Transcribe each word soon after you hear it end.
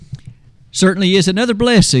certainly is another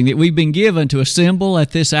blessing that we've been given to assemble at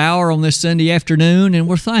this hour on this Sunday afternoon, and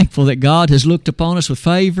we're thankful that God has looked upon us with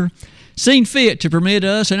favor, seen fit to permit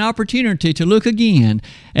us an opportunity to look again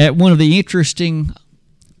at one of the interesting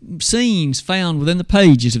scenes found within the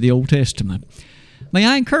pages of the Old Testament. May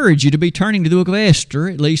I encourage you to be turning to the book of Esther,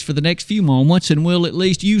 at least for the next few moments, and we'll at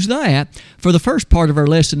least use that for the first part of our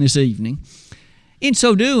lesson this evening. In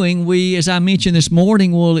so doing, we, as I mentioned this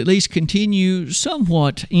morning, will at least continue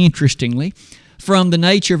somewhat interestingly from the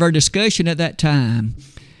nature of our discussion at that time.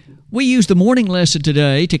 We used the morning lesson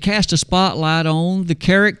today to cast a spotlight on the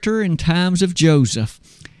character and times of Joseph,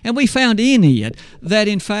 and we found in it that,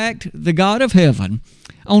 in fact, the God of heaven,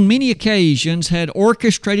 on many occasions, had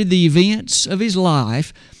orchestrated the events of his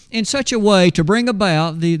life in such a way to bring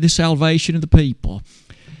about the salvation of the people.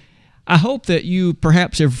 I hope that you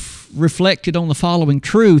perhaps have reflected on the following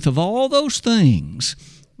truth: of all those things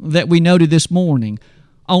that we noted this morning,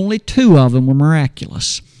 only two of them were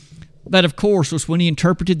miraculous. That, of course, was when he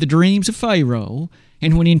interpreted the dreams of Pharaoh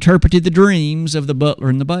and when he interpreted the dreams of the butler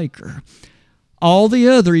and the baker. All the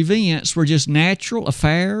other events were just natural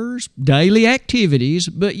affairs, daily activities,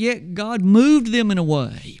 but yet God moved them in a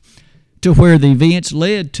way to where the events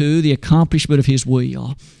led to the accomplishment of his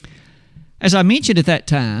will. As I mentioned at that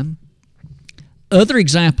time, other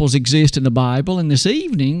examples exist in the Bible, and this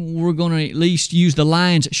evening we're going to at least use the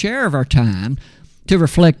lion's share of our time to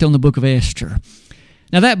reflect on the book of Esther.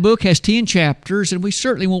 Now, that book has 10 chapters, and we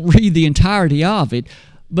certainly won't read the entirety of it,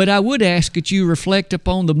 but I would ask that you reflect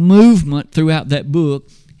upon the movement throughout that book,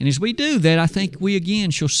 and as we do that, I think we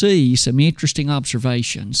again shall see some interesting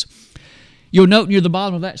observations. You'll note near the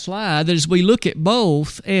bottom of that slide that as we look at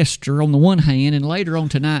both Esther on the one hand and later on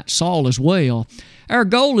tonight Saul as well, our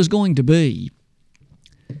goal is going to be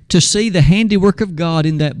to see the handiwork of God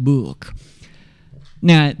in that book.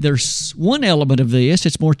 Now, there's one element of this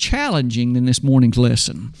that's more challenging than this morning's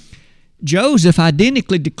lesson. Joseph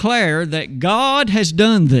identically declared that God has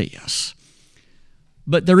done this,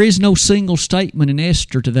 but there is no single statement in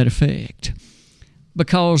Esther to that effect,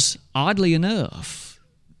 because, oddly enough,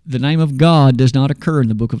 the name of God does not occur in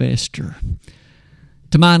the book of Esther.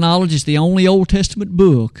 To my knowledge, it's the only Old Testament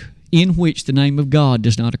book in which the name of God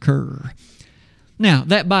does not occur. Now,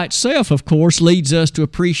 that by itself, of course, leads us to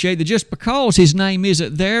appreciate that just because his name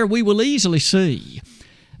isn't there, we will easily see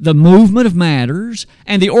the movement of matters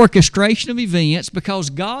and the orchestration of events,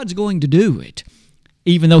 because God's going to do it,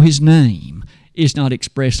 even though his name is not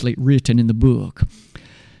expressly written in the book.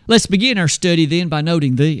 Let's begin our study then by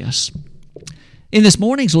noting this. In this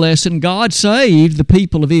morning's lesson, God saved the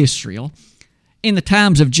people of Israel in the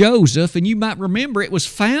times of Joseph, and you might remember it was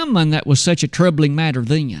famine that was such a troubling matter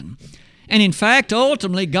then. And in fact,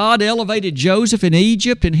 ultimately, God elevated Joseph in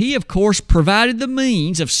Egypt, and he, of course, provided the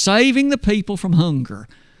means of saving the people from hunger.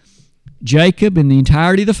 Jacob and the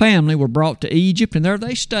entirety of the family were brought to Egypt, and there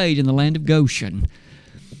they stayed in the land of Goshen.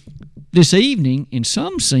 This evening, in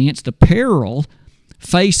some sense, the peril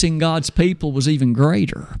facing God's people was even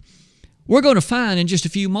greater. We're going to find in just a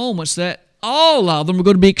few moments that all of them were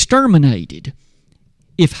going to be exterminated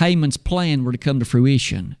if Haman's plan were to come to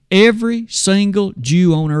fruition. Every single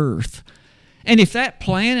Jew on earth. And if that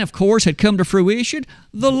plan, of course, had come to fruition,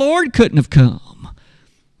 the Lord couldn't have come,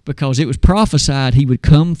 because it was prophesied he would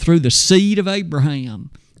come through the seed of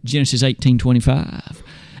Abraham, Genesis 18:25.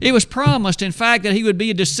 It was promised, in fact, that he would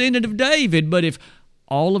be a descendant of David, but if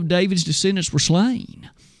all of David's descendants were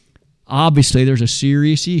slain, obviously there's a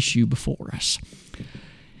serious issue before us.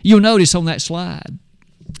 You'll notice on that slide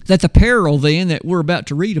that the peril then that we're about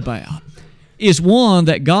to read about is one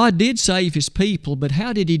that God did save his people, but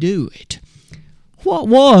how did he do it? What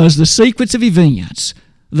was the sequence of events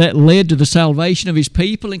that led to the salvation of his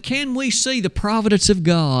people, and can we see the providence of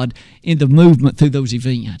God in the movement through those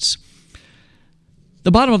events?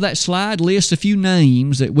 The bottom of that slide lists a few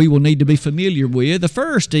names that we will need to be familiar with. The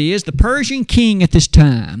first is the Persian king at this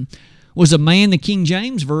time was a man the King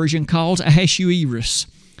James Version calls Ahasuerus.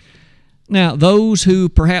 Now, those who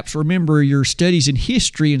perhaps remember your studies in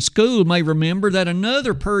history in school may remember that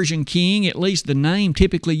another Persian king, at least the name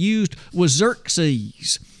typically used, was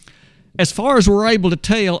Xerxes. As far as we're able to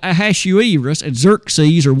tell, Ahasuerus and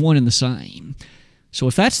Xerxes are one and the same. So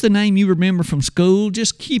if that's the name you remember from school,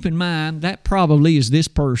 just keep in mind that probably is this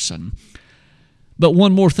person. But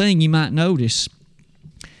one more thing you might notice,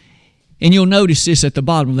 and you'll notice this at the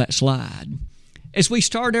bottom of that slide. As we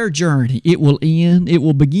start our journey, it will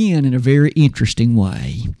begin in a very interesting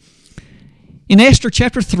way. In Esther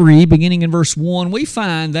chapter 3, beginning in verse 1, we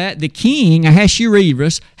find that the king,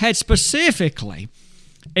 Ahasuerus, had specifically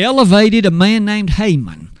elevated a man named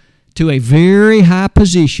Haman to a very high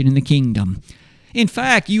position in the kingdom. In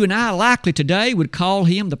fact, you and I likely today would call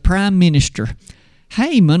him the prime minister.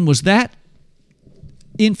 Haman was that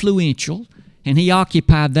influential, and he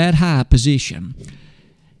occupied that high position.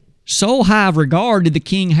 So high of regard did the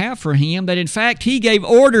king have for him that in fact he gave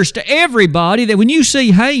orders to everybody that when you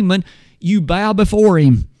see Haman, you bow before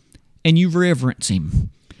him and you reverence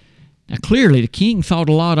him. Now clearly the king thought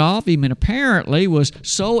a lot of him and apparently was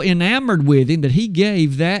so enamored with him that he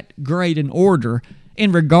gave that great an order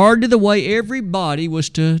in regard to the way everybody was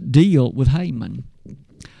to deal with Haman.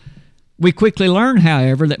 We quickly learn,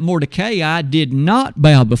 however, that Mordecai did not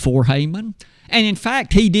bow before Haman, and in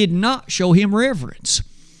fact he did not show him reverence.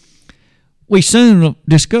 We soon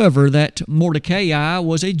discover that Mordecai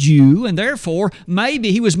was a Jew, and therefore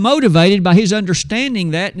maybe he was motivated by his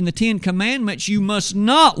understanding that in the Ten Commandments you must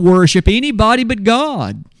not worship anybody but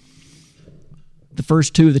God. The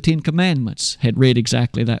first two of the Ten Commandments had read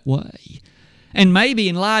exactly that way. And maybe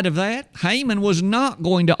in light of that, Haman was not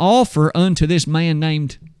going to offer unto this man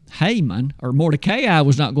named Haman, or Mordecai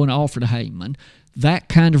was not going to offer to Haman, that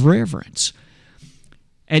kind of reverence.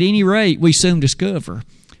 At any rate, we soon discover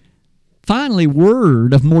finally,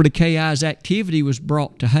 word of Mordecai's activity was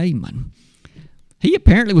brought to Haman. He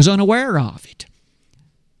apparently was unaware of it.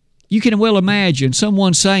 You can well imagine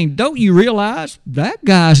someone saying, "Don't you realize that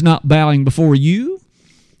guy's not bowing before you?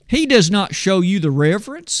 He does not show you the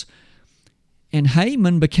reverence." And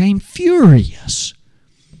Haman became furious.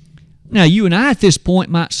 Now, you and I at this point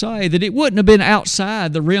might say that it wouldn't have been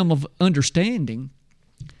outside the realm of understanding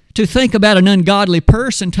to think about an ungodly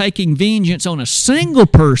person taking vengeance on a single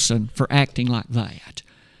person for acting like that.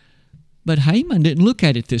 But Haman didn't look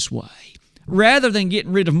at it this way. Rather than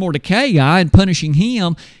getting rid of Mordecai and punishing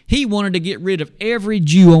him, he wanted to get rid of every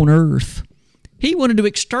Jew on earth. He wanted to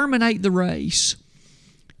exterminate the race.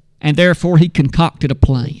 And therefore he concocted a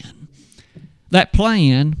plan. That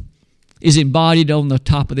plan is embodied on the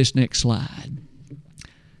top of this next slide.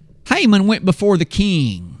 Haman went before the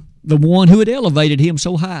king, the one who had elevated him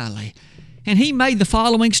so highly. And he made the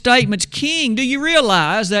following statements. "King, do you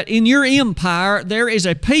realize that in your empire there is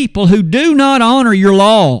a people who do not honor your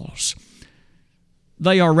laws?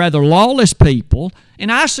 They are rather lawless people,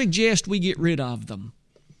 and I suggest we get rid of them."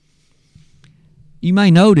 You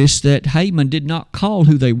may notice that Haman did not call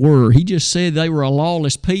who they were. He just said they were a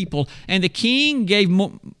lawless people. And the king gave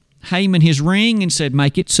Haman his ring and said,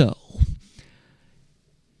 "Make it so."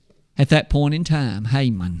 At that point in time,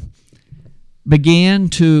 Haman began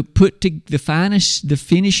to put the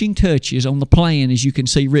finishing touches on the plan, as you can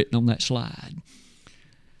see written on that slide.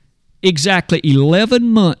 Exactly 11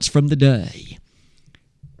 months from the day,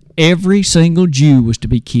 every single Jew was to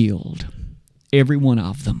be killed, every one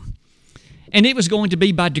of them. And it was going to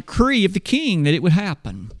be by decree of the king that it would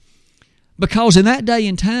happen. Because in that day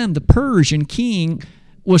and time, the Persian king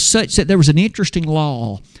was such that there was an interesting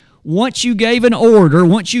law. Once you gave an order,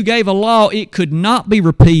 once you gave a law, it could not be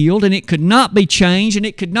repealed, and it could not be changed, and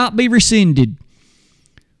it could not be rescinded.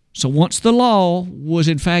 So once the law was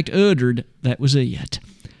in fact uttered, that was it.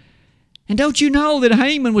 And don't you know that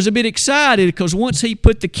Haman was a bit excited because once he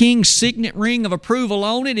put the king's signet ring of approval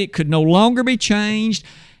on it, it could no longer be changed.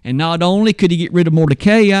 And not only could he get rid of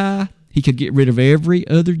Mordecai, he could get rid of every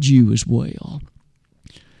other Jew as well.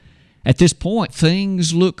 At this point,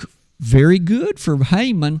 things look very good for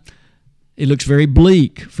Haman. It looks very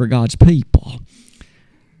bleak for God's people.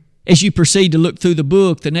 As you proceed to look through the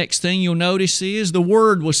book, the next thing you'll notice is the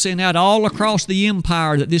word was sent out all across the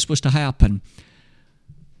empire that this was to happen.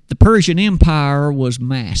 The Persian Empire was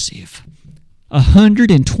massive,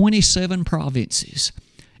 127 provinces.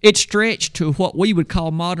 It stretched to what we would call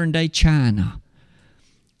modern-day China.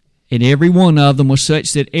 And every one of them was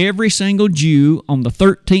such that every single Jew on the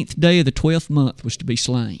 13th day of the 12th month was to be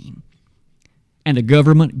slain. And the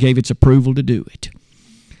government gave its approval to do it.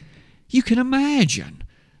 You can imagine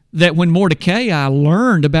that when Mordecai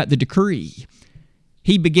learned about the decree,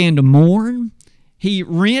 he began to mourn, he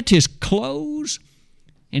rent his clothes,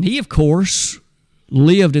 and he, of course,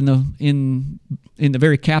 lived in the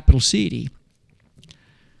very capital city.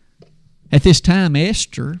 At this time,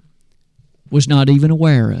 Esther was not even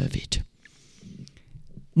aware of it.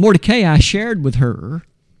 Mordecai shared with her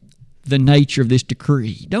the nature of this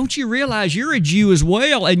decree. Don't you realize you're a Jew as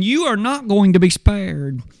well, and you are not going to be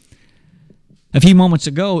spared? A few moments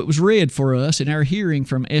ago, it was read for us in our hearing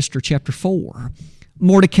from Esther chapter 4.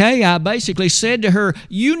 Mordecai basically said to her,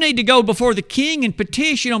 "You need to go before the king and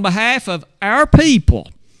petition on behalf of our people."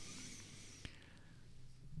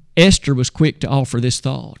 Esther was quick to offer this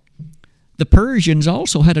thought. The Persians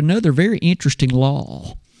also had another very interesting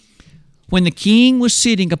law. When the king was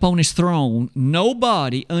sitting upon his throne,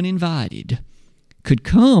 nobody uninvited could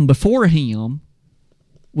come before him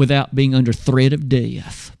without being under threat of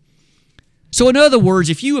death. So in other words,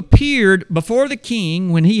 if you appeared before the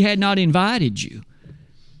king when he had not invited you,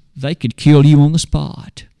 they could kill you on the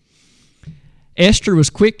spot. Esther was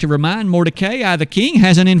quick to remind Mordecai, the king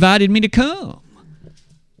hasn't invited me to come.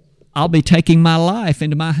 I'll be taking my life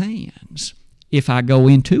into my hands if I go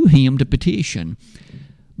into him to petition.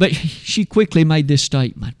 But she quickly made this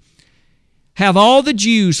statement. Have all the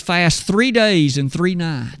Jews fast 3 days and 3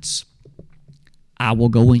 nights. I will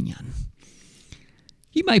go in.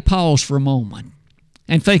 You may pause for a moment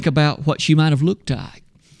and think about what she might have looked like.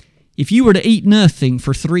 If you were to eat nothing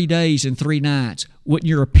for 3 days and 3 nights, wouldn't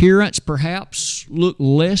your appearance perhaps look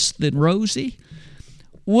less than rosy?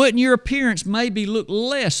 Wouldn't your appearance maybe look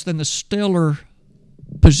less than the stellar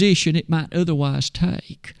position it might otherwise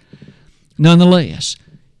take? Nonetheless,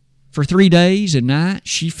 for 3 days and nights,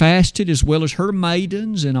 she fasted as well as her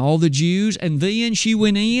maidens and all the Jews, and then she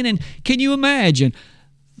went in, and can you imagine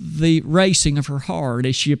the racing of her heart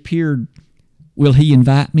as she appeared, will he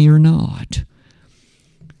invite me or not?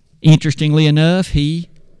 Interestingly enough, he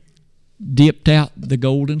dipped out the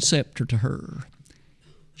golden scepter to her.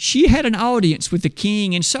 She had an audience with the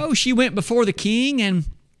king, and so she went before the king, and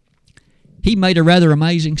he made a rather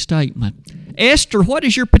amazing statement. Esther, what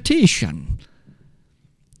is your petition?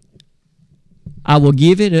 I will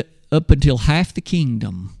give it up until half the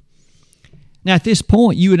kingdom. Now, at this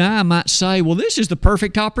point, you and I might say, well, this is the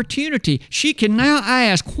perfect opportunity. She can now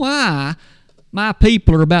ask why my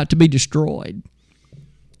people are about to be destroyed.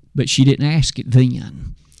 But she didn't ask it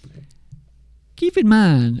then. Keep in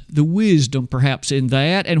mind the wisdom perhaps in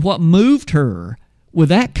that and what moved her with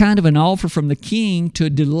that kind of an offer from the king to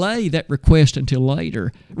delay that request until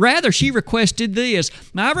later. Rather, she requested this.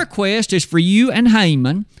 My request is for you and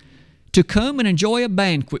Haman to come and enjoy a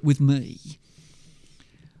banquet with me.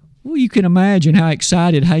 Well, you can imagine how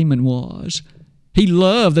excited Haman was. He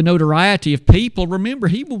loved the notoriety of people. Remember,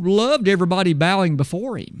 he loved everybody bowing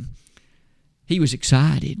before him. He was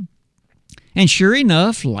excited. And sure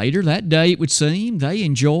enough, later that day, it would seem, they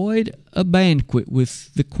enjoyed a banquet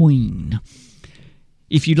with the queen.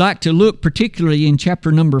 If you'd like to look particularly in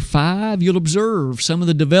chapter number 5, you'll observe some of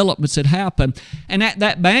the developments that happened. And at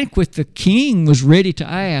that banquet, the king was ready to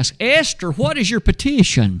ask, Esther, what is your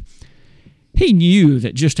petition? He knew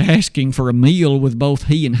that just asking for a meal with both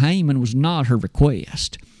he and Haman was not her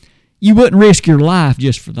request. You wouldn't risk your life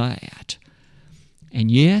just for that.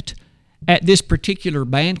 And yet, at this particular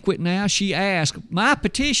banquet now, she asked, my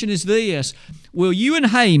petition is this, will you and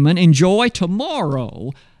Haman enjoy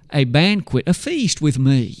tomorrow a banquet, a feast with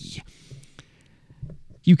me?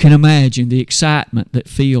 You can imagine the excitement that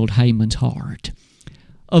filled Haman's heart.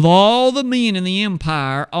 Of all the men in the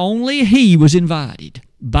empire, only he was invited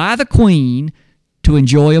by the queen to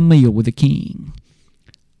enjoy a meal with the king.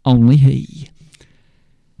 Only he.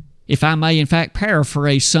 If I may, in fact,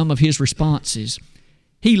 paraphrase some of his responses,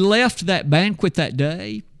 he left that banquet that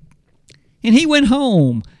day, and he went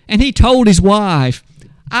home, and he told his wife,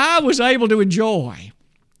 I was able to enjoy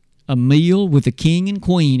a meal with the king and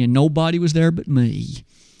queen, and nobody was there but me.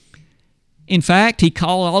 In fact, he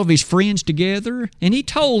called all of his friends together, and he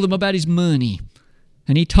told them about his money,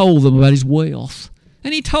 and he told them about his wealth,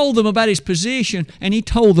 and he told them about his position, and he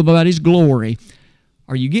told them about his glory.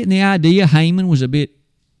 Are you getting the idea Haman was a bit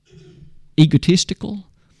egotistical?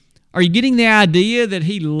 Are you getting the idea that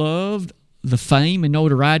he loved the fame and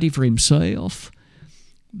notoriety for himself?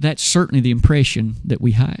 That's certainly the impression that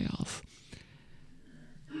we have.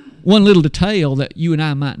 One little detail that you and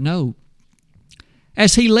I might know.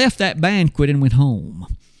 As he left that banquet and went home,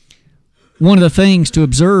 one of the things to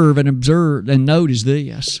observe and note is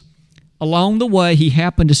this. Along the way, he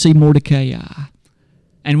happened to see Mordecai.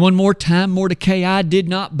 And one more time, Mordecai did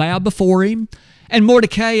not bow before him. And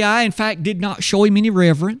Mordecai, in fact, did not show him any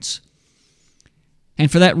reverence.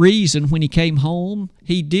 And for that reason, when he came home,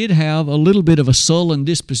 he did have a little bit of a sullen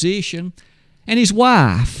disposition. And his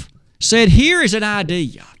wife said, here is an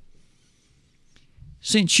idea.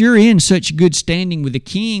 Since you're in such good standing with the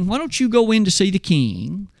king, why don't you go in to see the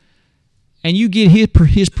king and you get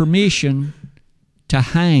his permission to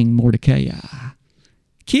hang Mordecai.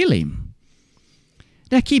 Kill him.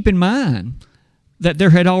 Now keep in mind that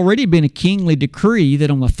there had already been a kingly decree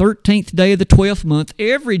that on the 13th day of the 12th month,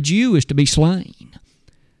 every Jew is to be slain.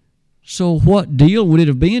 So what deal would it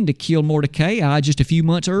have been to kill Mordecai just a few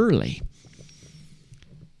months early?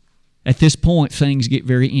 At this point, things get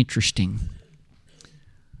very interesting.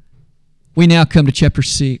 We now come to chapter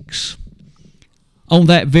 6. On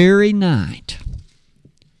that very night,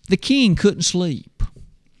 the king couldn't sleep.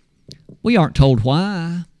 We aren't told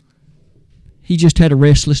why. He just had a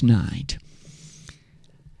restless night.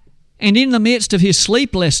 And in the midst of his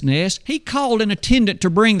sleeplessness, he called an attendant to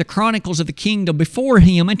bring the chronicles of the kingdom before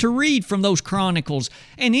him and to read from those chronicles.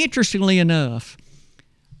 And interestingly enough,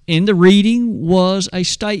 in the reading was a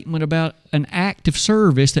statement about an act of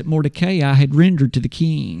service that Mordecai had rendered to the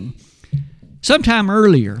king. Sometime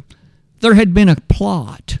earlier, there had been a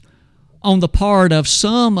plot on the part of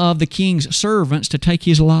some of the king's servants to take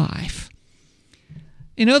his life.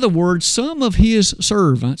 In other words, some of his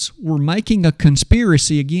servants were making a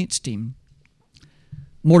conspiracy against him.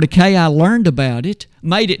 Mordecai learned about it,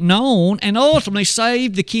 made it known, and ultimately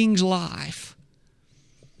saved the king's life.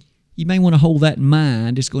 You may want to hold that in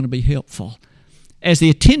mind. It's going to be helpful. As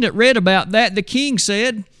the attendant read about that, the king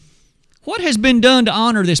said, "What has been done to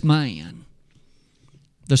honor this man?"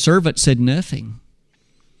 The servant said nothing.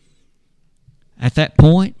 At that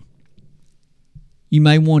point, you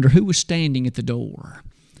may wonder who was standing at the door.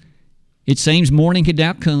 It seems morning had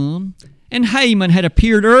now come, and Haman had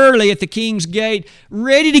appeared early at the king's gate,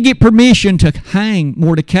 ready to get permission to hang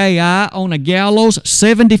Mordecai on a gallows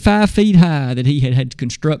 75 feet high that he had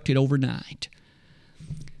constructed overnight.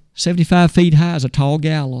 75 feet high is a tall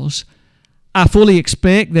gallows. I fully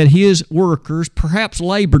expect that his workers perhaps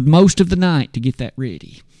labored most of the night to get that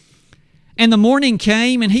ready. And the morning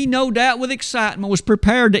came, and he, no doubt with excitement, was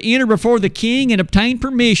prepared to enter before the king and obtain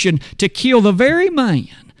permission to kill the very man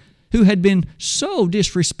who had been so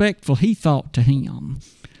disrespectful, he thought, to him.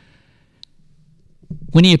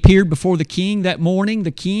 When he appeared before the king that morning,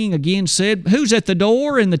 the king again said, "Who's at the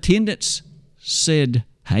door?" And the attendants said,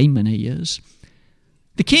 "Haman is."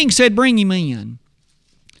 The king said, "Bring him in."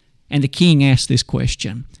 And the king asked this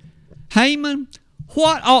question, "Haman,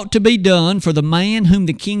 what ought to be done for the man whom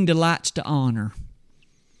the king delights to honor?"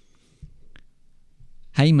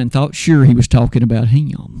 Haman thought sure he was talking about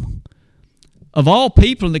him. Of all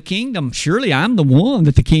people in the kingdom, surely I'm the one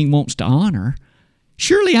that the king wants to honor.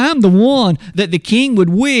 Surely I'm the one that the king would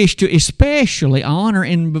wish to especially honor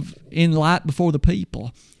in light before the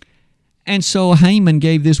people. And so Haman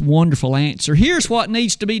gave this wonderful answer. "Here's what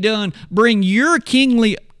needs to be done. Bring your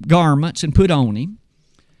kingly garments and put on him,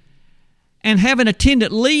 and have an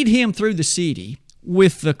attendant lead him through the city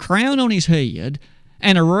with the crown on his head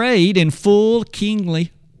and arrayed in full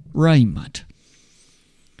kingly raiment."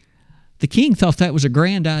 The king thought that was a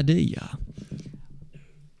grand idea.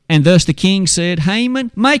 And thus the king said,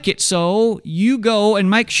 "Haman, make it so. You go and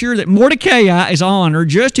make sure that Mordecai is honored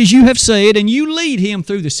just as you have said, and you lead him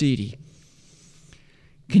through the city."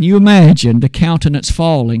 Can you imagine the countenance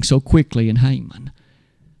falling so quickly in Haman,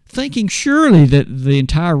 thinking surely that the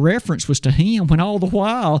entire reference was to him, when all the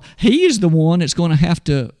while he is the one that's going to have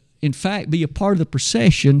to, in fact, be a part of the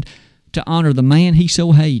procession to honor the man he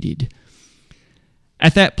so hated.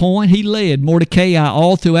 At that point, he led Mordecai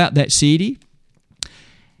all throughout that city.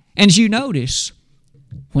 And as you notice,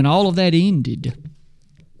 when all of that ended,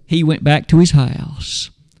 he went back to his house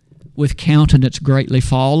with countenance greatly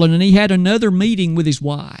fallen, and he had another meeting with his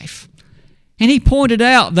wife. And he pointed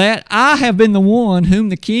out that I have been the one whom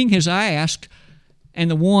the king has asked, and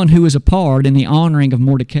the one who is a part in the honoring of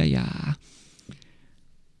Mordecai.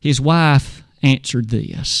 His wife answered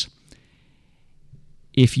this: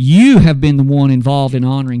 "If you have been the one involved in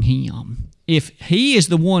honoring him, if he is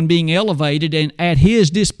the one being elevated and at his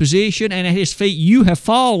disposition and at his feet you have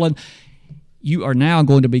fallen, you are now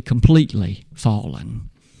going to be completely fallen."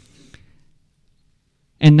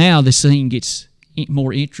 And now the scene gets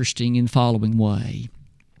more interesting in the following way.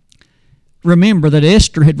 Remember that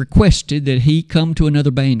Esther had requested that he come to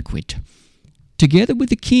another banquet together with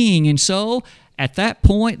the king, and so at that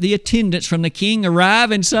point, the attendants from the king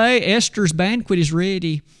arrive and say, "Esther's banquet is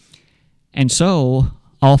ready." And so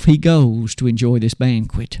off he goes to enjoy this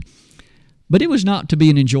banquet. But it was not to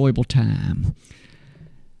be an enjoyable time.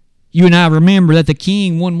 You and I remember that the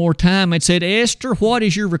king one more time had said, "Esther, what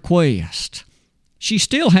is your request?" She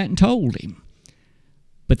still hadn't told him.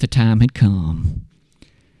 But the time had come.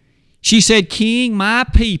 She said, "King, my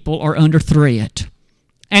people are under threat,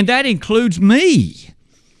 and that includes me.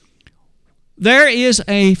 There is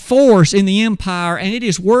a force in the empire, and it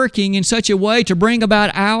is working in such a way to bring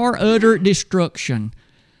about our utter destruction."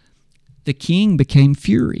 The king became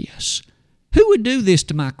furious. Who would do this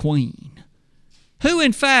to my queen? Who,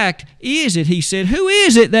 in fact, is it, he said, who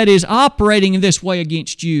is it that is operating in this way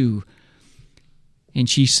against you? And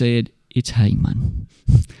she said, "It's Haman,"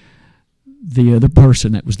 the other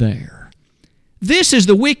person that was there. This is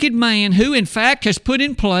the wicked man who, in fact, has put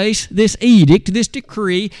in place this edict, this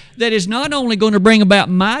decree, that is not only going to bring about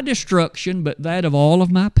my destruction, but that of all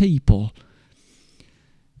of my people.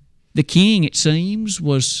 The king, it seems,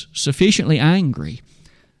 was sufficiently angry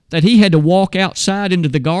that he had to walk outside into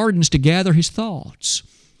the gardens to gather his thoughts.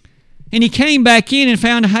 And he came back in and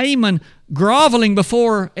found Haman groveling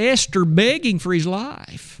before Esther, begging for his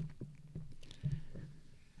life.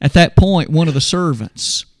 At that point, one of the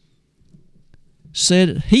servants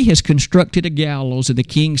said, "He has constructed a gallows." And the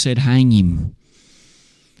king said, "Hang him."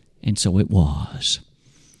 And so it was.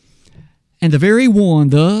 And the very one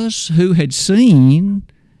thus who had seen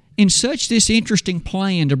in such this interesting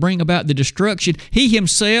plan to bring about the destruction, he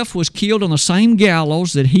himself was killed on the same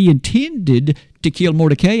gallows that he intended to kill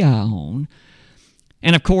Mordecai on.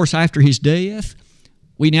 And of course, after his death,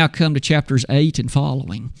 we now come to chapters 8 and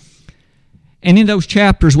following. And in those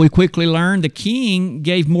chapters, we quickly learn the king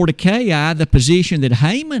gave Mordecai the position that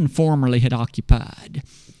Haman formerly had occupied.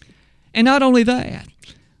 And not only that,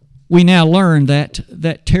 we now learn that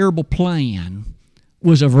that terrible plan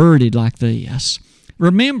was averted like this.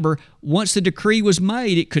 Remember, once the decree was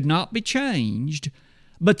made, it could not be changed.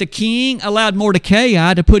 But the king allowed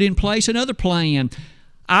Mordecai to put in place another plan.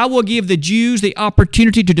 I will give the Jews the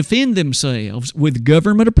opportunity to defend themselves with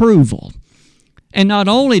government approval. And not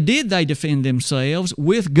only did they defend themselves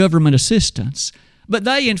with government assistance, but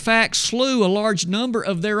they in fact slew a large number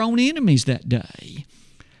of their own enemies that day.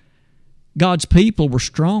 God's people were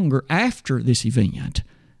stronger after this event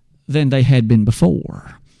than they had been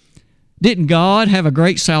before. Didn't God have a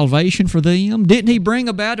great salvation for them? Didn't He bring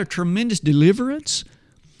about a tremendous deliverance?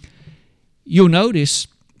 You'll notice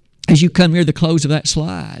as you come near the close of that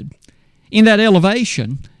slide, in that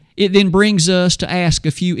elevation, it then brings us to ask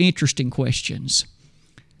a few interesting questions.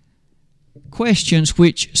 Questions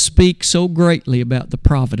which speak so greatly about the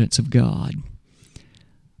providence of God.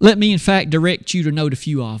 Let me, in fact, direct you to note a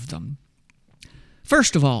few of them.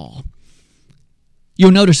 First of all,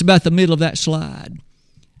 you'll notice about the middle of that slide,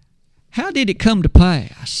 how did it come to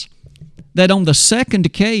pass that on the second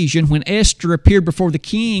occasion when Esther appeared before the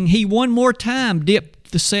king, he one more time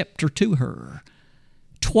dipped the scepter to her?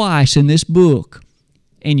 Twice in this book,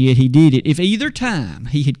 and yet he did it. If either time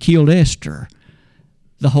he had killed Esther,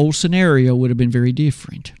 the whole scenario would have been very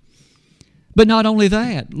different. But not only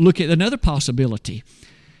that, look at another possibility.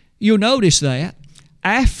 You'll notice that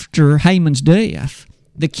after Haman's death,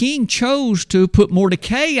 the king chose to put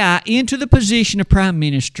Mordecai into the position of prime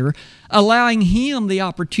minister, allowing him the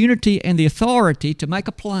opportunity and the authority to make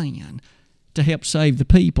a plan to help save the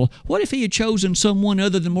people. What if he had chosen someone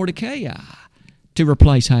other than Mordecai to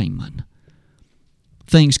replace Haman?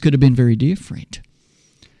 Things could have been very different.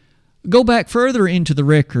 Go back further into the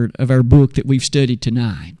record of our book that we've studied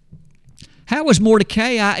tonight. How was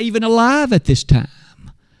Mordecai even alive at this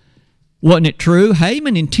time? Wasn't it true?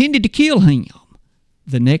 Haman intended to kill him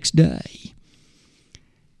the next day.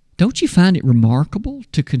 Don't you find it remarkable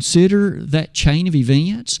to consider that chain of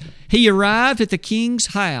events? He arrived at the king's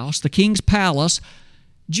house, the king's palace,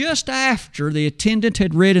 just after the attendant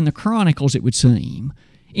had read in the Chronicles, it would seem,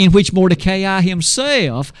 in which Mordecai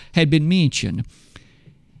himself had been mentioned.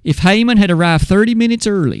 If Haman had arrived 30 minutes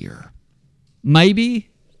earlier, maybe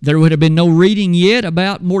there would have been no reading yet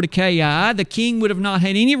about Mordecai. The king would have not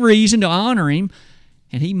had any reason to honor him,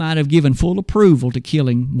 and he might have given full approval to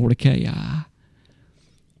killing Mordecai.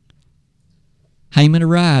 Haman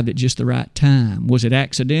arrived at just the right time. Was it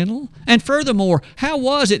accidental? And furthermore, how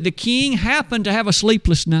was it the king happened to have a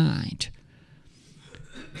sleepless night?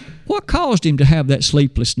 What caused him to have that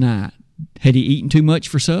sleepless night? Had he eaten too much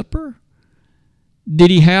for supper?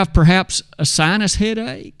 Did he have perhaps a sinus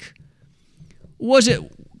headache? Was it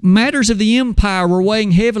matters of the empire were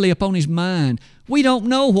weighing heavily upon his mind? We don't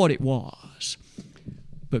know what it was.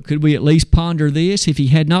 But could we at least ponder this? If he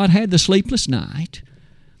had not had the sleepless night,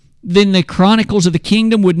 then the Chronicles of the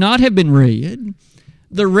kingdom would not have been read.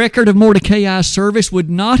 The record of Mordecai's service would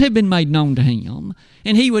not have been made known to him,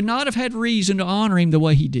 and he would not have had reason to honor him the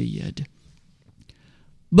way he did.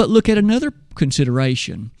 But look at another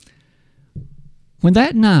consideration. When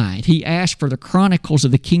that night he asked for the Chronicles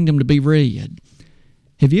of the kingdom to be read,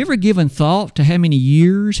 have you ever given thought to how many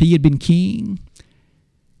years he had been king?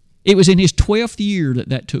 It was in his 12th year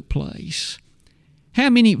that took place.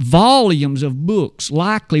 How many volumes of books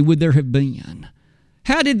likely would there have been?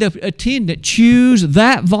 How did the attendant choose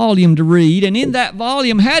that volume to read? And in that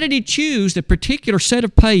volume, how did he choose the particular set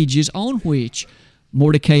of pages on which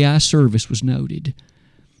Mordecai's service was noted?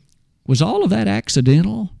 Was all of that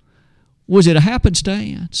accidental? Was it a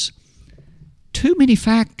happenstance? Too many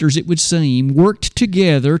factors, it would seem, worked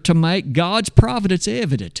together to make God's providence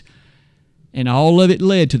evident. And all of it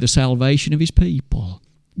led to the salvation of His people,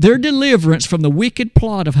 their deliverance from the wicked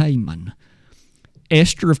plot of Haman.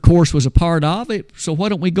 Esther, of course, was a part of it, so why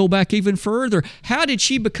don't we go back even further? How did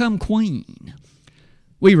she become queen?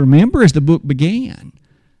 We remember as the book began,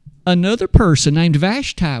 another person named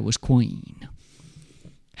Vashti was queen.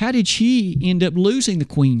 How did she end up losing the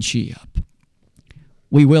queenship?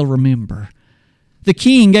 We will remember. The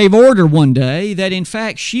king gave order one day that in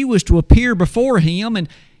fact she was to appear before him, and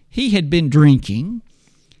he had been drinking,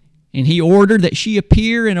 and he ordered that she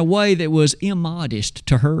appear in a way that was immodest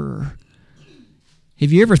to her.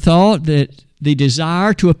 Have you ever thought that the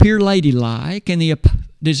desire to appear ladylike and the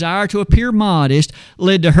desire to appear modest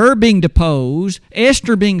led to her being deposed,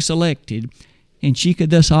 Esther being selected, and she could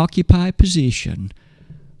thus occupy a position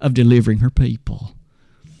of delivering her people?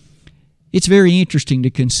 It's very interesting to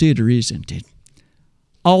consider, isn't it?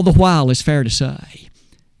 All the while, it's fair to say,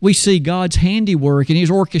 we see God's handiwork and His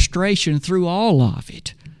orchestration through all of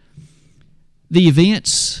it. The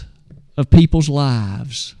events of people's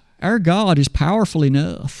lives. Our God is powerful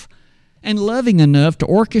enough and loving enough to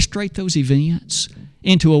orchestrate those events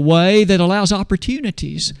into a way that allows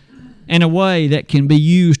opportunities and a way that can be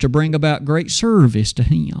used to bring about great service to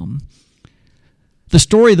Him. The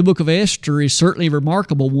story of the book of Esther is certainly a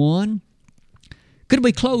remarkable one. Could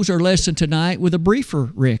we close our lesson tonight with a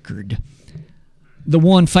briefer record? The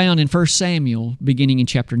one found in 1 Samuel, beginning in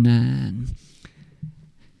chapter 9.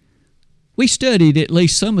 We studied at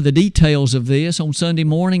least some of the details of this on Sunday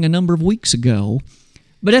morning a number of weeks ago,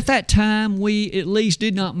 but at that time we at least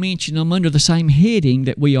did not mention them under the same heading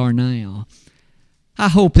that we are now. I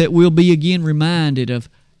hope that we'll be again reminded of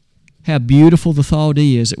how beautiful the thought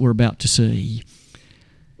is that we're about to see.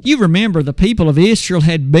 You remember the people of Israel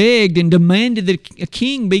had begged and demanded that a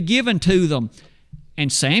king be given to them.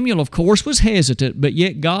 And Samuel, of course, was hesitant, but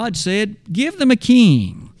yet God said, give them a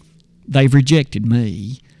king. They've rejected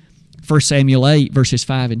me. 1 Samuel 8, verses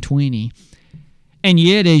 5 and 20. And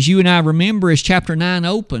yet, as you and I remember, as chapter 9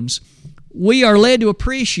 opens, we are led to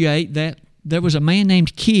appreciate that there was a man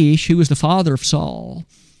named Kish who was the father of Saul.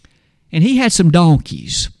 And he had some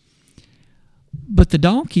donkeys. But the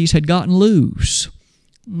donkeys had gotten loose.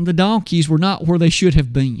 The donkeys were not where they should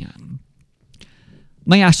have been.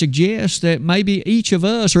 May I suggest that maybe each of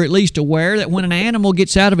us are at least aware that when an animal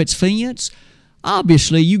gets out of its fence,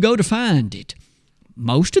 obviously you go to find it.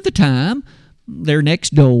 Most of the time, they're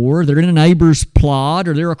next door, they're in a neighbor's plot,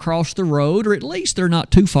 or they're across the road, or at least they're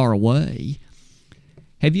not too far away.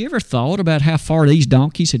 Have you ever thought about how far these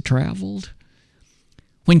donkeys had traveled?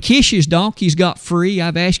 When Kish's donkeys got free,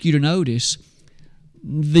 I've asked you to notice,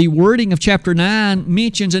 the wording of chapter 9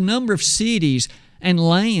 mentions a number of cities and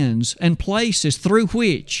lands and places through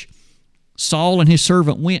which Saul and his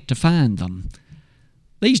servant went to find them.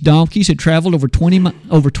 These donkeys had traveled over 20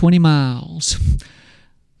 miles.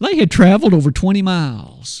 They had traveled over 20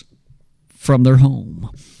 miles from their home.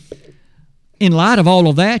 In light of all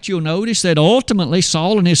of that, you'll notice that ultimately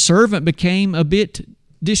Saul and his servant became a bit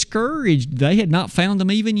discouraged. They had not found them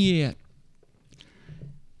even yet.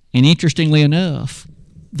 And interestingly enough,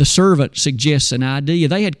 the servant suggests an idea.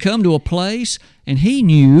 They had come to a place, and he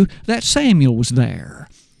knew that Samuel was there.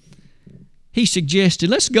 He suggested,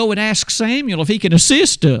 let's go and ask Samuel if he can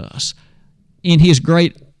assist us in his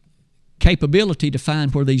great capability to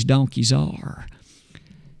find where these donkeys are.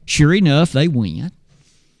 Sure enough, they went.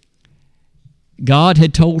 God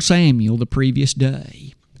had told Samuel the previous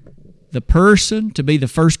day, the person to be the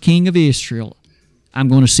first king of Israel, I'm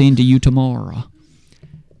going to send to you tomorrow.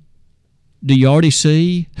 Do you already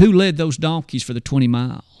see who led those donkeys for the 20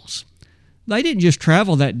 miles? They didn't just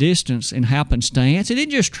travel that distance in happenstance. They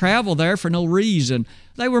didn't just travel there for no reason.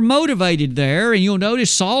 They were motivated there, and you'll notice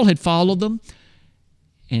Saul had followed them.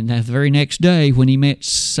 And the very next day when he met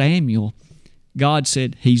Samuel, God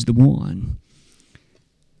said, he's the one.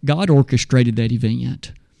 God orchestrated that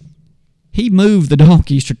event. He moved the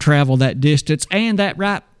donkeys to travel that distance and that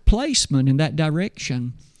right placement in that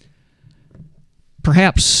direction.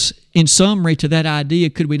 Perhaps in summary to that idea,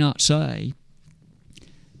 could we not say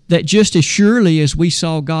that just as surely as we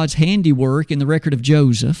saw God's handiwork in the record of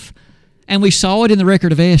Joseph, and we saw it in the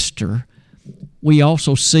record of Esther, we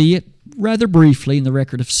also see it rather briefly in the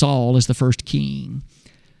record of Saul as the first king.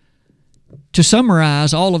 To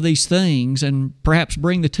summarize all of these things and perhaps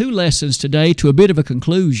bring the two lessons today to a bit of a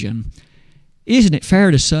conclusion, isn't it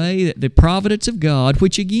fair to say that the providence of God,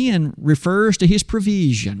 which again refers to His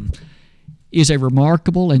provision, is a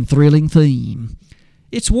remarkable and thrilling theme?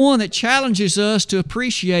 It's one that challenges us to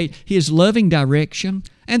appreciate His loving direction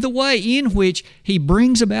and the way in which He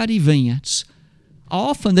brings about events.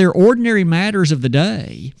 Often they're ordinary matters of the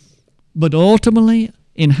day, but ultimately,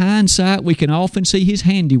 in hindsight, we can often see His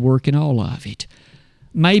handiwork in all of it.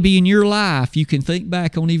 Maybe in your life you can think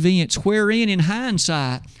back on events wherein, in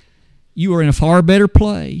hindsight, you are in a far better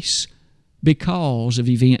place because of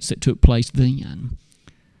events that took place then.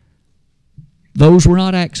 Those were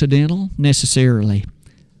not accidental necessarily,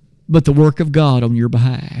 but the work of God on your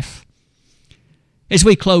behalf. As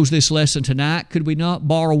we close this lesson tonight, could we not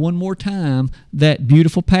borrow one more time that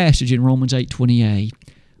beautiful passage in Romans 8:28?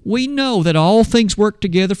 We know that all things work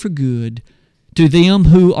together for good to them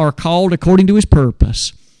who are called according to His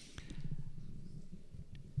purpose.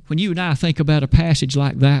 When you and I think about a passage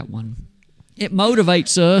like that one, it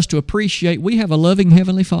motivates us to appreciate we have a loving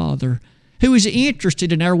Heavenly Father who is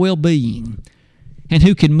interested in our well-being and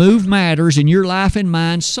who can move matters in your life and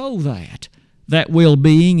mine so that that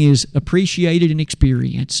well-being is appreciated and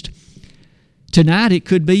experienced. Tonight it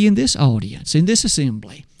could be in this audience, in this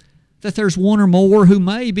assembly, that there's one or more who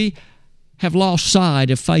maybe have lost sight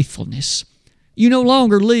of faithfulness. You no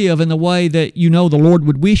longer live in the way that you know the Lord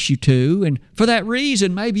would wish you to, and for that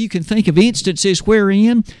reason maybe you can think of instances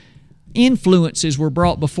wherein influences were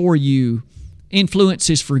brought before you,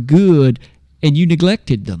 influences for good, and you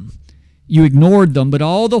neglected them. You ignored them, but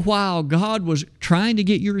all the while God was trying to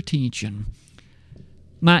get your attention.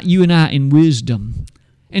 Might you and I in wisdom,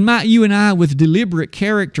 and might you and I with deliberate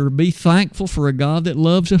character be thankful for a God that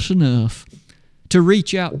loves us enough to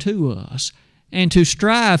reach out to us and to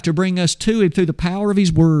strive to bring us to Him through the power of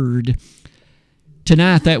His Word.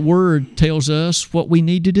 Tonight that Word tells us what we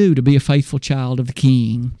need to do to be a faithful child of the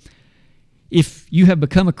King. If you have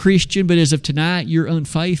become a Christian, but as of tonight you're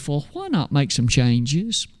unfaithful, why not make some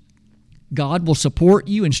changes? God will support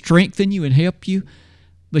you and strengthen you and help you,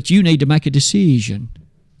 but you need to make a decision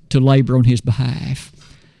to labor on His behalf.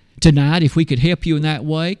 Tonight, if we could help you in that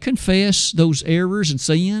way, confess those errors and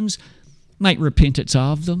sins, make repentance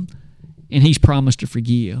of them, and He's promised to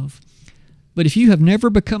forgive. But if you have never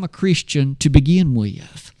become a Christian to begin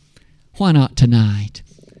with, why not tonight?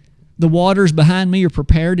 The waters behind me are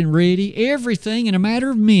prepared and ready. Everything in a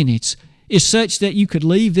matter of minutes is such that you could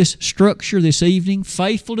leave this structure this evening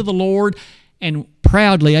faithful to the Lord and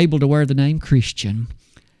proudly able to wear the name Christian.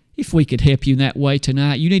 If we could help you in that way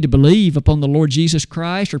tonight, you need to believe upon the Lord Jesus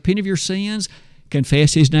Christ, repent of your sins,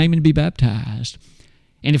 confess His name, and be baptized.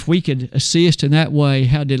 And if we could assist in that way,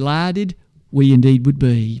 how delighted we indeed would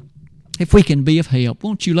be. If we can be of help,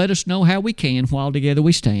 won't you let us know how we can while together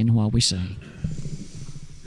we stand, while we sing.